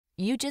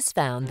You just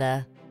found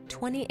the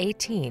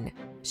 2018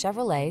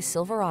 Chevrolet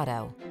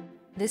Silverado.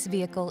 This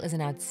vehicle is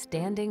an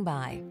outstanding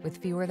buy with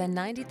fewer than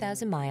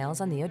 90,000 miles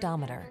on the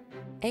odometer.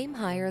 Aim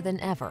higher than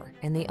ever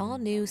in the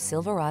all-new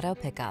Silverado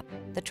pickup,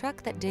 the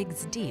truck that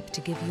digs deep to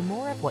give you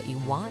more of what you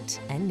want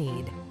and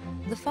need.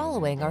 The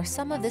following are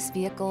some of this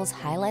vehicle's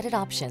highlighted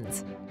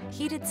options: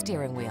 heated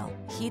steering wheel,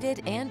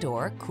 heated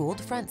and/or cooled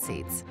front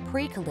seats,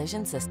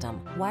 pre-collision system,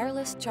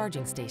 wireless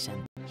charging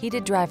station,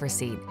 heated driver's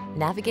seat,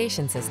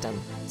 navigation system,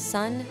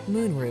 sun,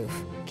 moon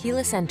roof,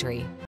 keyless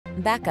entry,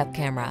 backup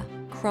camera,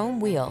 chrome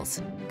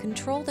wheels.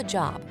 Control the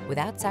job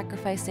without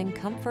sacrificing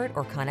comfort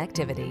or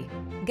connectivity.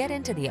 Get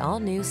into the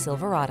all-new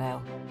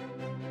Silverado.